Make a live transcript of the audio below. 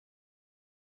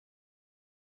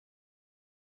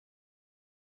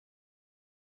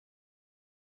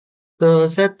To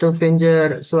set to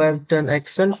finger swipe down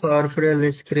action for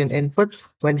Braille Screen input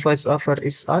when voiceover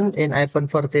is on in iPhone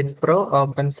 14 Pro,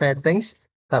 open settings,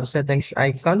 tap settings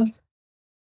icon,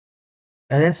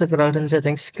 and then scroll down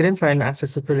settings screen, find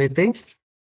accessibility.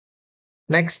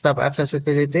 Next, tap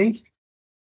accessibility,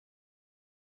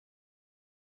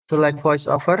 select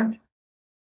voiceover,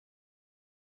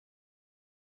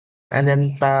 and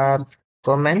then tap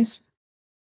comments,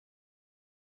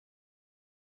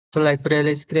 select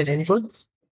Braille Screen input,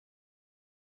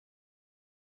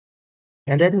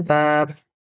 and then tap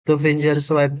to finger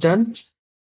swipe down.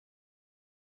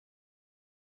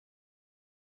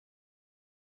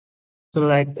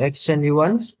 Select action you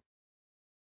want.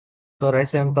 For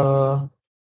example,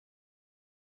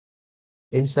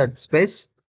 insert space,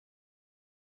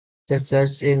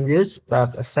 gestures in use,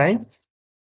 tap assign,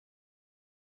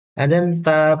 and then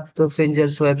tap to finger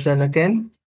swipe down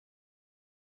again.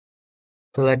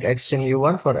 Select action you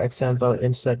want. For example,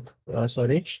 insert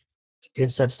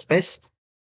space.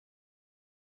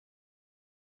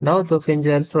 Now to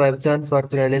finger swipe down for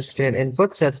Braille screen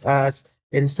input, set as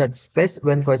insert space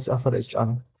when voiceover is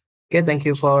on. Okay, thank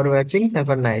you for watching. Have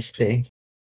a nice day.